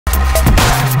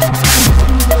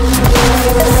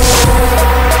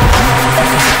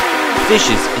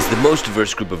Fishes is the most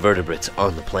diverse group of vertebrates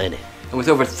on the planet. And with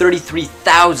over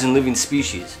 33,000 living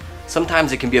species,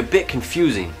 sometimes it can be a bit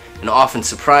confusing and often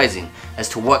surprising as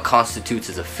to what constitutes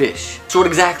as a fish. So what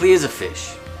exactly is a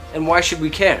fish? And why should we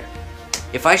care?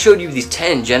 If I showed you these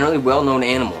 10 generally well-known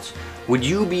animals, would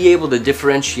you be able to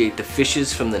differentiate the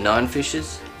fishes from the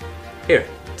non-fishes? Here,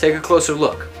 take a closer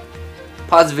look.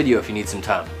 Pause the video if you need some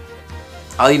time.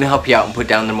 I'll even help you out and put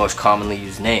down their most commonly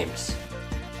used names.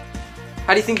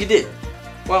 How do you think you did?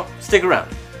 Well, stick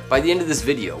around. By the end of this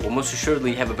video, we'll most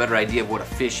assuredly have a better idea of what a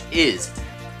fish is,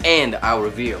 and I'll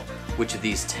reveal which of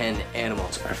these 10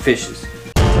 animals are fishes.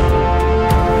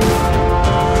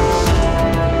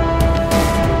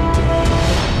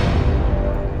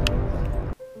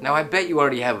 Now I bet you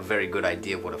already have a very good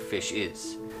idea of what a fish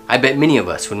is. I bet many of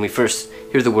us, when we first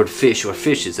hear the word fish or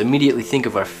fishes, immediately think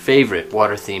of our favorite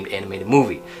water-themed animated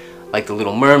movie, like The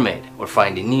Little Mermaid or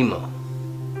Finding Nemo.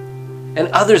 And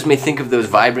others may think of those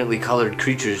vibrantly colored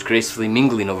creatures gracefully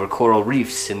mingling over coral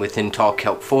reefs and within tall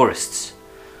kelp forests.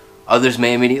 Others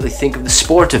may immediately think of the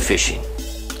sport of fishing,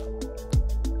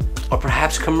 or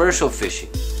perhaps commercial fishing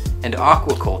and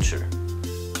aquaculture.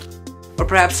 Or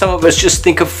perhaps some of us just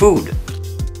think of food.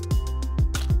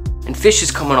 And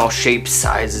fishes come in all shapes,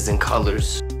 sizes, and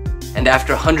colors. And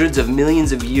after hundreds of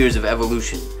millions of years of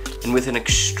evolution, and with an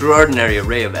extraordinary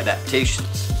array of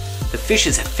adaptations, the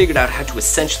fishes have figured out how to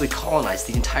essentially colonize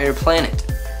the entire planet,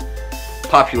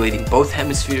 populating both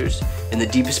hemispheres in the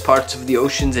deepest parts of the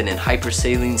oceans and in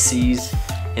hypersaline seas,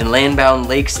 in land-bound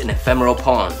lakes and ephemeral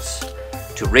ponds,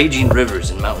 to raging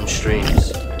rivers and mountain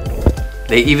streams.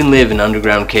 They even live in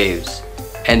underground caves,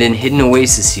 and in hidden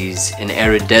oases in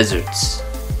arid deserts,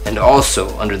 and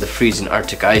also under the freezing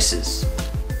Arctic ices.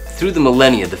 Through the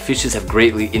millennia, the fishes have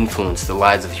greatly influenced the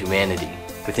lives of humanity,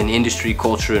 within industry,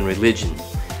 culture, and religion,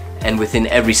 and within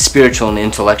every spiritual and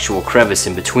intellectual crevice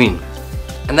in between.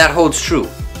 And that holds true,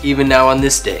 even now on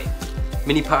this day.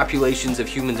 Many populations of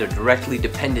humans are directly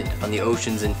dependent on the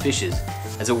oceans and fishes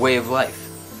as a way of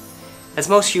life, as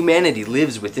most humanity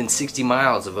lives within 60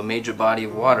 miles of a major body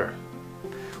of water.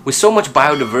 With so much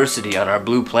biodiversity on our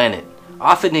blue planet,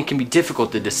 often it can be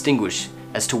difficult to distinguish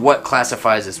as to what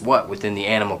classifies as what within the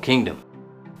animal kingdom,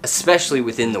 especially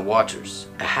within the waters,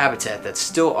 a habitat that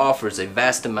still offers a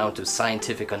vast amount of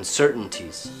scientific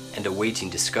uncertainties and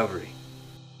awaiting discovery.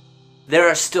 There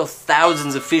are still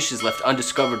thousands of fishes left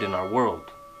undiscovered in our world.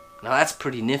 Now that's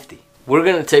pretty nifty. We're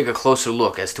going to take a closer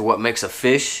look as to what makes a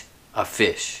fish a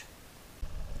fish.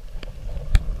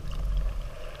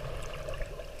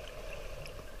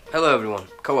 Hello everyone,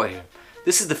 Koaw here.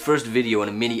 This is the first video in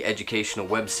a mini educational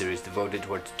web series devoted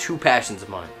towards two passions of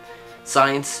mine,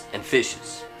 science and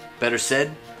fishes. Better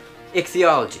said,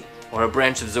 ichthyology, or a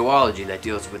branch of zoology that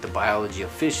deals with the biology of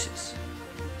fishes.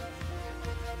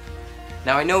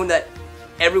 Now I know that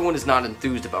everyone is not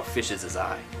enthused about fishes as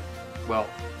I. Well,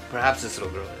 perhaps this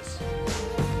little girl is.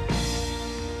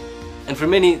 And for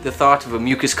many, the thought of a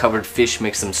mucus-covered fish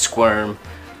makes them squirm,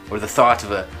 or the thought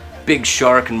of a big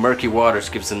shark in murky waters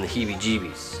gives them the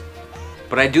heebie-jeebies.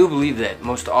 But I do believe that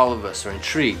most all of us are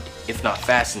intrigued, if not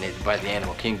fascinated, by the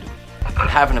animal kingdom, and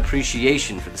have an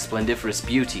appreciation for the splendiferous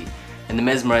beauty and the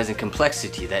mesmerizing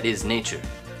complexity that is nature.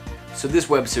 So this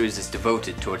web series is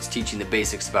devoted towards teaching the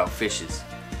basics about fishes,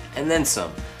 and then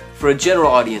some, for a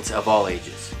general audience of all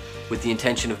ages, with the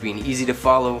intention of being easy to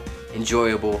follow,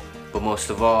 enjoyable, but most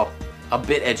of all, a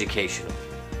bit educational.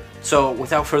 So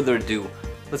without further ado,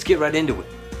 let's get right into it.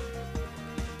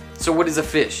 So what is a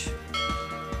fish?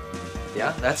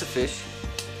 Yeah, that's a fish.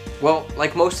 Well,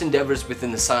 like most endeavors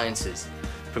within the sciences,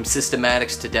 from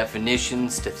systematics to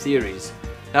definitions to theories,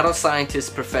 not all scientists,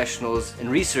 professionals,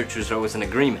 and researchers are always in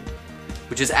agreement,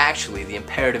 which is actually the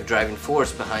imperative driving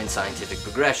force behind scientific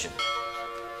progression.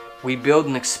 We build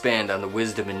and expand on the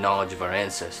wisdom and knowledge of our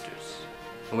ancestors,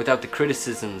 and without the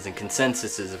criticisms and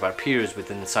consensuses of our peers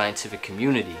within the scientific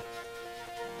community,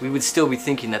 we would still be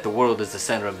thinking that the world is the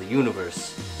center of the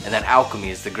universe, and that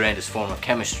alchemy is the grandest form of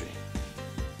chemistry.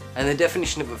 And the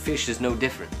definition of a fish is no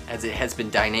different, as it has been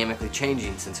dynamically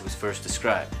changing since it was first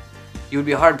described. You would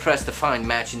be hard-pressed to find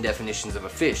matching definitions of a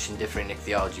fish in different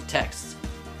ichthyology texts.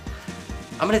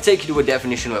 I'm going to take you to a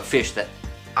definition of a fish that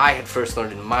I had first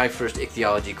learned in my first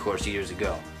ichthyology course years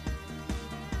ago.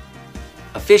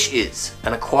 A fish is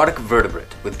an aquatic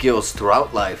vertebrate with gills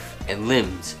throughout life and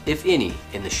limbs, if any,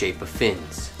 in the shape of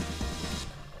fins.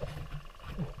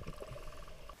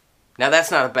 Now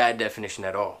that's not a bad definition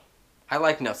at all. I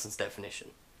like Nelson's definition,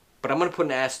 but I'm going to put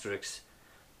an asterisk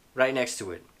right next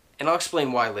to it, and I'll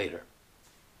explain why later.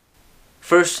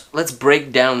 First, let's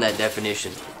break down that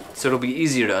definition so it'll be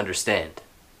easier to understand.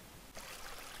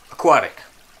 Aquatic.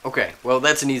 Okay, well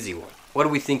that's an easy one. What do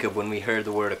we think of when we heard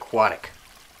the word aquatic?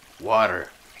 Water,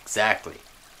 exactly.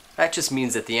 That just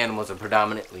means that the animals are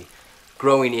predominantly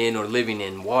growing in or living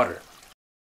in water.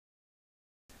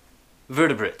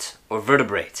 Vertebrate or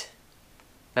vertebrate.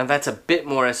 Now that's a bit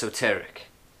more esoteric,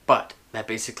 but that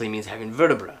basically means having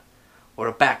vertebra, or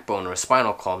a backbone or a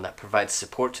spinal column that provides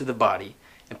support to the body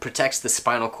and protects the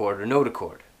spinal cord or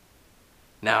notochord.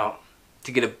 Now,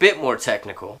 to get a bit more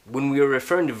technical, when we are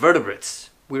referring to vertebrates,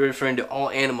 we are referring to all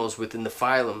animals within the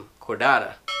phylum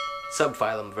Chordata,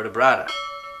 subphylum Vertebrata.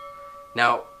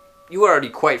 Now, you are already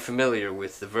quite familiar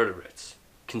with the vertebrates,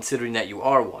 considering that you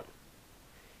are one.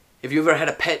 If you ever had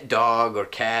a pet dog or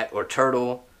cat or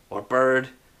turtle or bird,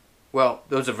 well,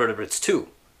 those are vertebrates too.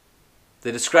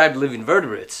 The described living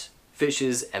vertebrates,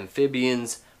 fishes,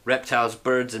 amphibians, reptiles,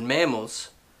 birds, and mammals,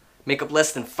 make up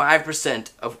less than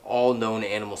 5% of all known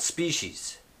animal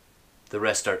species. The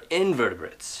rest are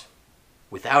invertebrates,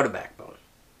 without a backbone.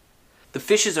 The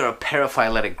fishes are a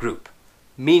paraphyletic group,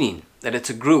 meaning that it's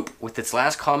a group with its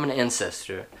last common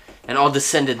ancestor and all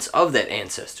descendants of that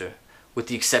ancestor, with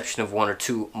the exception of one or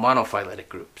two monophyletic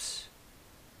groups,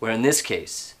 where in this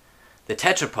case, the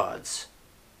tetrapods,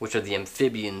 which are the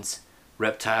amphibians,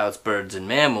 reptiles, birds, and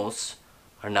mammals,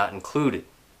 are not included.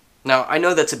 Now, I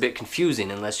know that's a bit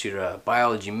confusing unless you're a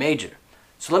biology major,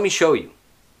 so let me show you.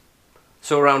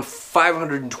 So around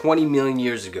 520 million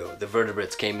years ago, the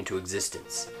vertebrates came into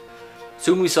existence.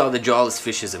 Soon we saw the jawless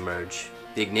fishes emerge,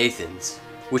 the ignathans,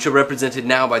 which are represented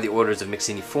now by the orders of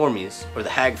Myxiniformes, or the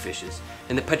hagfishes,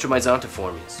 and the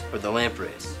Petromyzontiformes, or the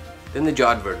lampreys. Then the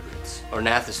jawed vertebrates, or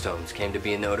gnathostomes, came to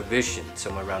be in the Ordovician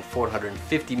somewhere around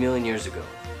 450 million years ago.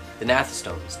 The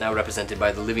gnathostomes, now represented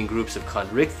by the living groups of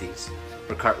chondrichthyes,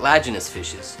 or cartilaginous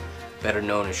fishes, better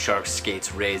known as sharks,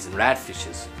 skates, rays, and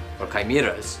ratfishes, or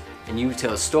chimeras, and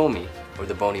euteleostomi, or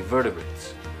the bony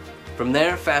vertebrates. From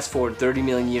there, fast forward 30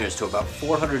 million years to about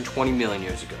 420 million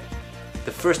years ago.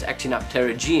 The first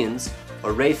actinopterygians,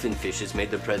 or ray fin fishes, made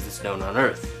their presence known on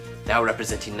Earth, now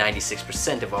representing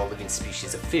 96% of all living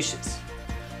species of fishes.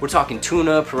 We're talking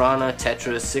tuna, piranha,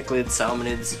 tetra, cichlids,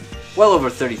 salmonids, well over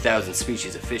 30,000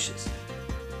 species of fishes.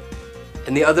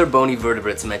 And the other bony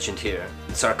vertebrates mentioned here,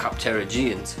 the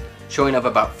sarcopterygians, showing up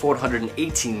about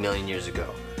 418 million years ago,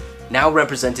 now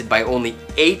represented by only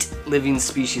 8 living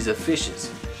species of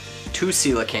fishes, 2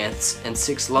 coelacanths and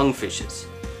 6 lungfishes.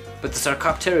 But the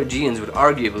sarcopterygians would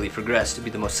arguably progress to be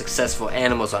the most successful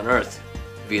animals on Earth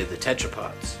via the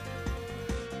tetrapods.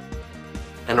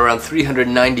 And around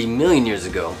 390 million years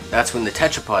ago, that's when the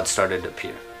tetrapods started to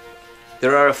appear.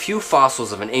 There are a few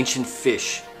fossils of an ancient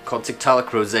fish called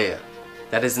Tiktaalik rosea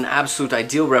that is an absolute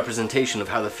ideal representation of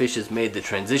how the fishes made the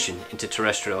transition into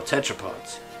terrestrial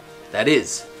tetrapods. That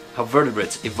is, how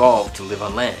vertebrates evolved to live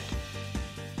on land.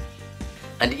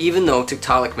 And even though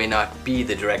Tiktaalik may not be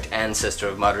the direct ancestor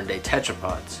of modern-day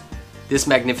tetrapods, this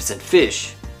magnificent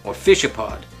fish, or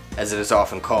fishapod, as it is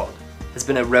often called, has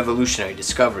been a revolutionary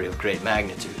discovery of great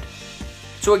magnitude.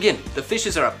 So again, the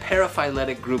fishes are a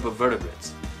paraphyletic group of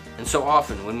vertebrates, and so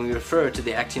often when we refer to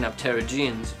the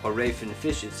actinopterygians, or ray fin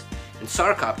fishes, and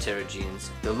sarcopterygians,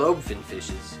 the lobe fin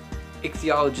fishes,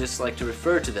 ichthyologists like to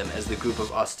refer to them as the group of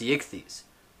osteichthyes,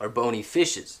 or bony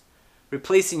fishes,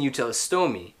 replacing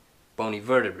euteleostomi, bony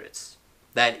vertebrates.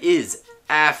 That is,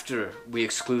 after we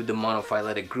exclude the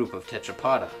monophyletic group of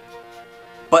tetrapoda.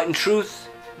 But in truth,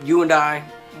 you and I,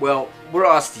 well, we're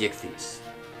osteichthyes.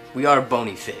 We are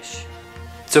bony fish.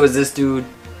 So is this dude,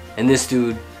 and this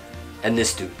dude, and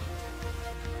this dude.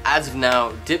 As of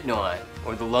now, dipnoi,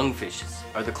 or the lungfishes,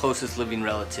 are the closest living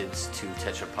relatives to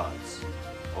tetrapods,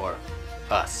 or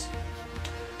us.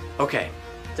 Okay,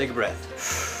 take a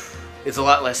breath. It's a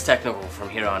lot less technical from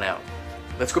here on out.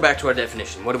 Let's go back to our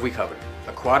definition. What have we covered?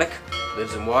 Aquatic,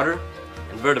 lives in water,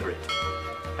 and vertebrate,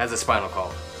 has a spinal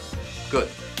column. Good.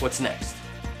 What's next?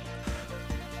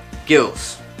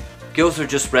 Gills. Gills are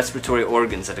just respiratory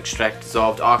organs that extract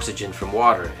dissolved oxygen from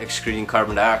water, excreting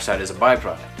carbon dioxide as a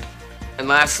byproduct. And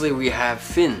lastly, we have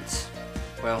fins.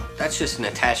 Well, that's just an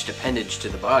attached appendage to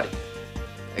the body.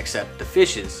 Except the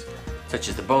fishes, such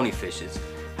as the bony fishes,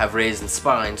 have rays and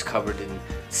spines covered in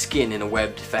skin in a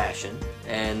webbed fashion,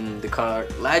 and the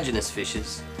cartilaginous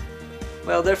fishes,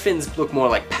 well, their fins look more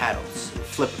like paddles and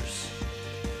flippers.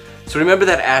 So remember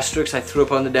that asterisk I threw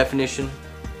up on the definition?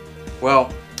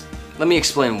 Well, let me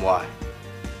explain why.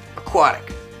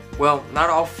 Aquatic. Well, not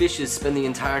all fishes spend the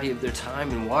entirety of their time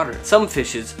in water. Some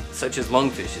fishes, such as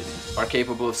lungfishes, are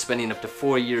capable of spending up to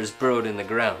 4 years burrowed in the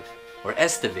ground, or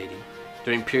aestivating,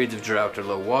 during periods of drought or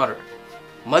low water.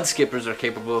 Mudskippers are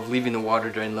capable of leaving the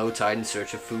water during low tide in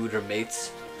search of food or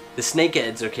mates. The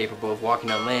snakeheads are capable of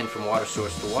walking on land from water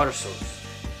source to water source.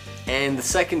 And the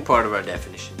second part of our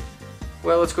definition,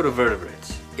 well, let's go to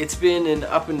vertebrates. It's been an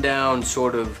up and down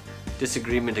sort of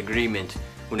agreement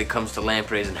when it comes to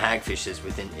lampreys and hagfishes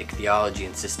within ichthyology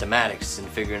and systematics and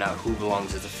figuring out who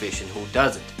belongs as a fish and who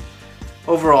doesn't.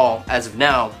 Overall, as of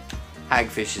now,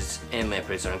 hagfishes and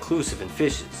lampreys are inclusive in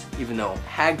fishes, even though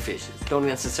hagfishes don't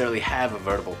necessarily have a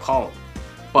vertebral column.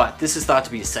 But this is thought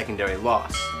to be a secondary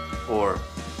loss, or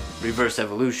reverse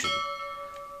evolution.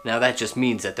 Now that just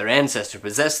means that their ancestor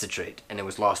possessed the trait and it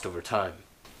was lost over time.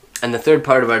 And the third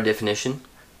part of our definition,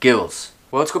 gills.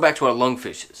 Well, let's go back to our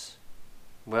lungfishes.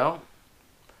 Well,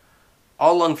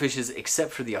 all lungfishes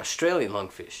except for the Australian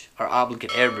lungfish are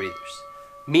obligate air breathers,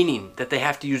 meaning that they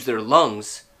have to use their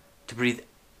lungs to breathe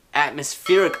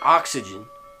atmospheric oxygen,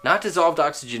 not dissolved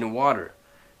oxygen in water,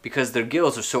 because their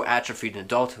gills are so atrophied in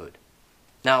adulthood.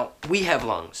 Now, we have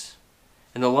lungs,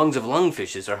 and the lungs of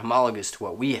lungfishes are homologous to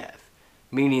what we have,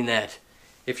 meaning that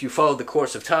if you followed the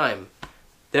course of time,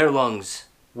 their lungs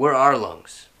were our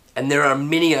lungs. And there are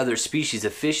many other species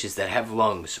of fishes that have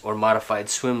lungs or modified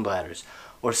swim bladders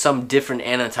or some different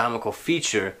anatomical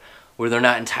feature where they're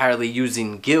not entirely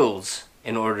using gills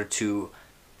in order to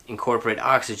incorporate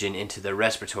oxygen into their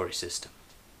respiratory system.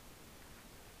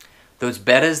 Those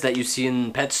bettas that you see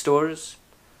in pet stores,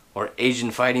 or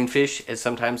Asian fighting fish as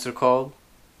sometimes they're called,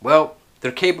 well,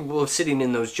 they're capable of sitting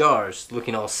in those jars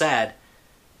looking all sad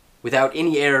without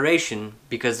any aeration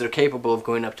because they're capable of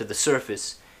going up to the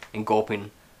surface and gulping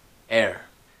air.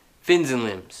 Fins and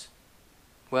limbs.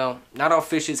 Well, not all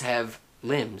fishes have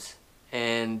limbs,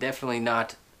 and definitely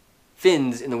not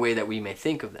fins in the way that we may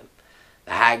think of them.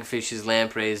 The hagfishes,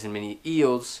 lampreys, and many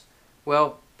eels,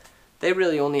 well, they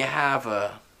really only have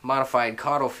a modified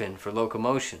caudal fin for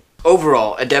locomotion.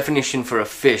 Overall, a definition for a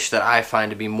fish that I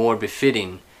find to be more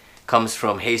befitting comes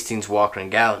from Hastings, Walker,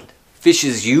 and Galland.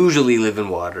 Fishes usually live in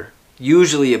water,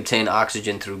 usually obtain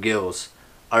oxygen through gills,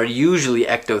 are usually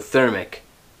ectothermic,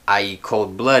 i.e.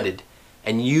 cold-blooded,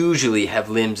 and usually have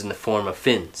limbs in the form of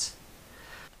fins.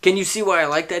 Can you see why I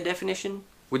like that definition?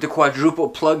 With the quadruple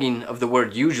plugging of the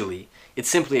word usually, it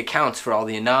simply accounts for all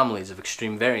the anomalies of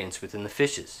extreme variance within the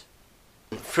fishes.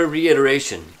 For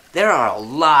reiteration, there are a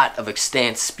lot of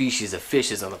extant species of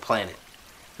fishes on the planet.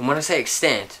 And when I say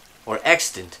extant, or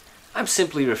extant, I'm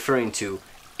simply referring to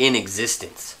in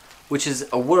existence, which is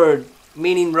a word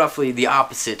meaning roughly the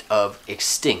opposite of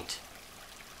extinct.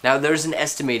 Now there's an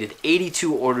estimated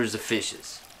 82 orders of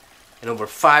fishes, and over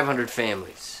 500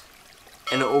 families,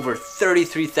 and over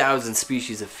 33,000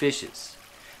 species of fishes.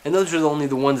 And those are only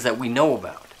the ones that we know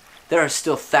about. There are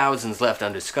still thousands left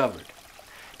undiscovered.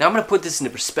 Now I'm going to put this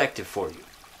into perspective for you.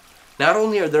 Not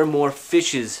only are there more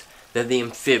fishes than the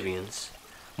amphibians,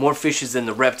 more fishes than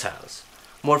the reptiles,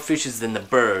 more fishes than the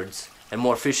birds, and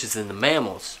more fishes than the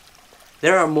mammals,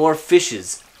 there are more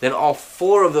fishes than all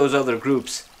 4 of those other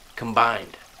groups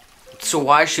combined. So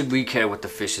why should we care what the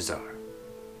fishes are?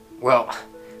 Well,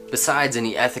 besides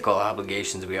any ethical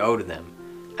obligations we owe to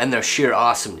them, and their sheer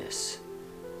awesomeness,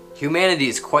 humanity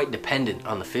is quite dependent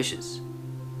on the fishes.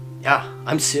 Yeah,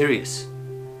 I'm serious.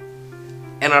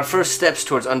 And our first steps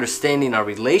towards understanding our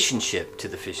relationship to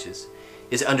the fishes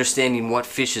is understanding what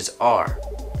fishes are.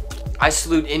 I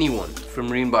salute anyone from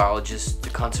marine biologists to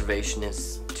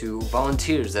conservationists to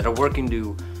volunteers that are working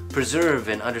to preserve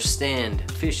and understand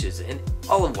fishes and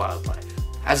all of wildlife.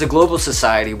 As a global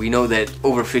society, we know that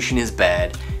overfishing is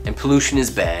bad, and pollution is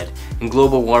bad, and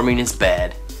global warming is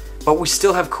bad, but we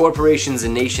still have corporations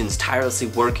and nations tirelessly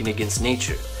working against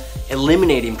nature,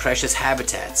 eliminating precious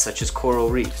habitats such as coral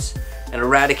reefs, and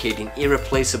eradicating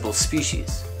irreplaceable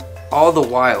species, all the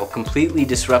while completely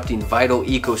disrupting vital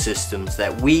ecosystems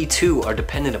that we too are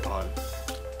dependent upon.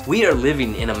 We are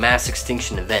living in a mass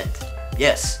extinction event.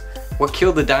 Yes, what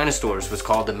killed the dinosaurs was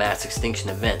called a mass extinction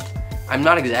event. I'm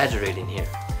not exaggerating here.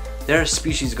 There are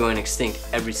species going extinct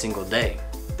every single day.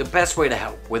 The best way to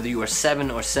help, whether you are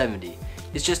 7 or 70,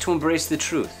 is just to embrace the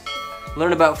truth.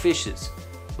 Learn about fishes.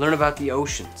 Learn about the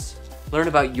oceans. Learn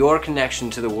about your connection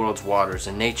to the world's waters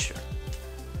and nature.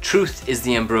 Truth is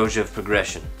the ambrosia of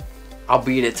progression,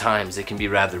 albeit at times it can be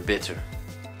rather bitter.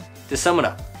 To sum it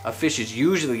up, a fish is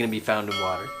usually going to be found in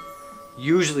water,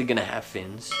 usually going to have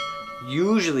fins,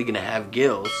 usually going to have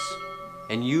gills,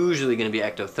 and usually going to be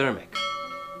ectothermic.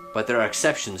 But there are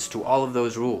exceptions to all of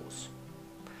those rules.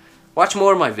 Watch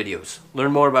more of my videos,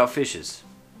 learn more about fishes.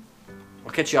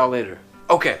 I'll catch y'all later.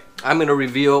 Okay, I'm going to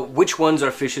reveal which ones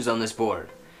are fishes on this board.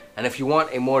 And if you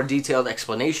want a more detailed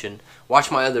explanation, watch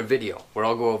my other video where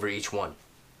I'll go over each one.